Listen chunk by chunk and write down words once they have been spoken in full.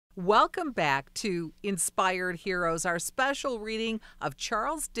Welcome back to Inspired Heroes, our special reading of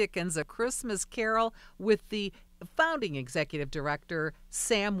Charles Dickens' A Christmas Carol with the founding executive director,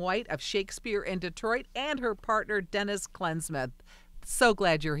 Sam White of Shakespeare in Detroit, and her partner, Dennis Klensmith. So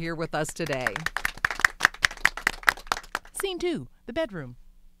glad you're here with us today. Scene 2, the bedroom.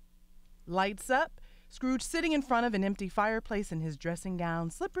 Lights up. Scrooge sitting in front of an empty fireplace in his dressing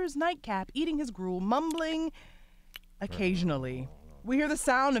gown, slippers, nightcap, eating his gruel, mumbling. Occasionally, we hear the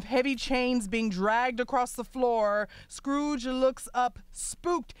sound of heavy chains being dragged across the floor. Scrooge looks up,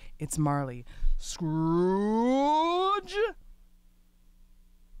 spooked. It's Marley. Scrooge?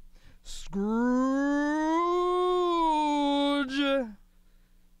 Scrooge?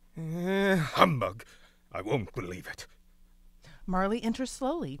 Humbug. I won't believe it. Marley enters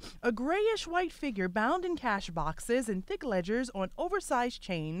slowly, a grayish-white figure bound in cash boxes and thick ledgers on oversized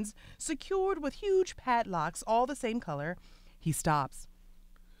chains, secured with huge padlocks all the same color. He stops.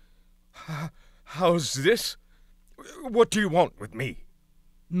 How's this? What do you want with me?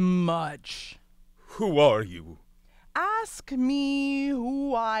 Much. Who are you? Ask me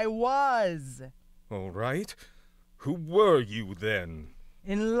who I was. All right. Who were you then?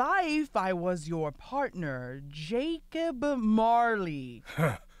 In life, I was your partner, Jacob Marley.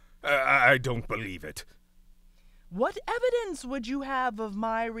 I don't believe it. What evidence would you have of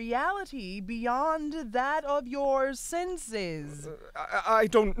my reality beyond that of your senses? I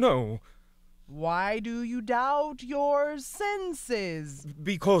don't know. Why do you doubt your senses?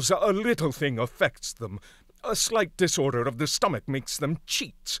 Because a little thing affects them. A slight disorder of the stomach makes them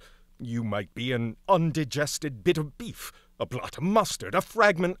cheats. You might be an undigested bit of beef, a blot of mustard, a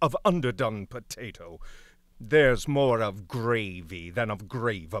fragment of underdone potato. There's more of gravy than of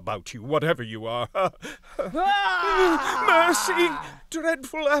grave about you, whatever you are. Mercy!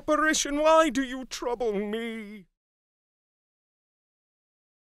 Dreadful apparition, why do you trouble me?